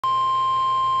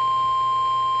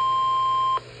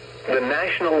The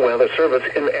National Weather Service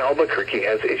in Albuquerque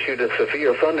has issued a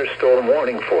severe thunderstorm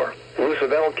warning for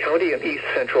Roosevelt County in east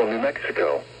central New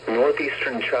Mexico,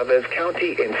 northeastern Chavez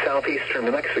County in southeastern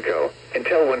New Mexico,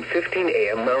 until 1:15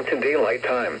 a.m. Mountain Daylight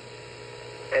Time.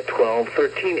 At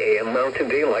 12:13 a.m. Mountain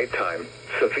Daylight Time,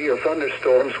 severe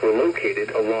thunderstorms were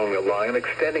located along a line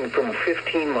extending from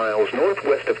 15 miles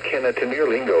northwest of Kenna to near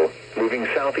Lingo, moving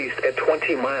southeast at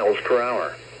 20 miles per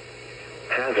hour.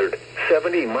 Hazard,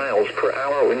 70 miles per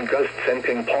hour wind gusts and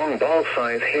ping-pong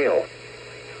ball-size hail.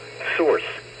 Source,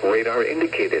 radar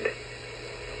indicated.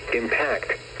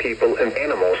 Impact, people and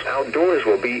animals outdoors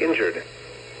will be injured.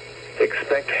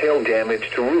 Expect hail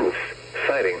damage to roofs,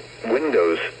 siding,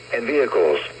 windows, and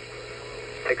vehicles.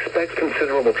 Expect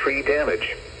considerable tree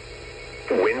damage.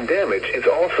 Wind damage is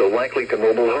also likely to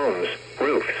mobile homes,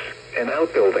 roofs, and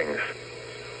outbuildings.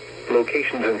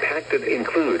 Locations impacted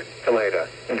include Elida,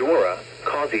 Dora,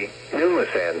 Causey,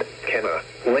 Nilmasand, Kenna,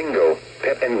 Lingo,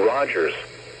 Pep, and Rogers.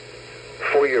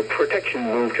 For your protection,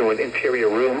 move to an interior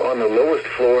room on the lowest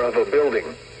floor of a building.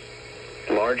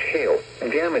 Large hail,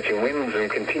 damaging winds, and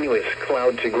continuous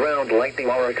cloud-to-ground lightning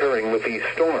are occurring with these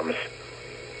storms.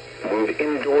 Move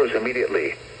indoors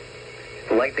immediately.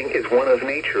 Lightning is one of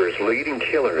nature's leading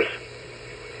killers.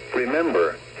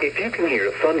 Remember, if you can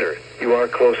hear thunder, you are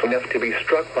close enough to be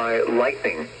struck by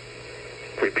lightning.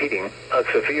 Repeating, a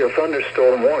severe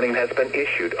thunderstorm warning has been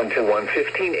issued until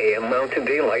 1:15 a.m. Mountain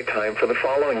Daylight Time for the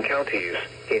following counties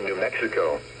in New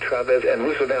Mexico: Chavez and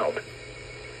Roosevelt.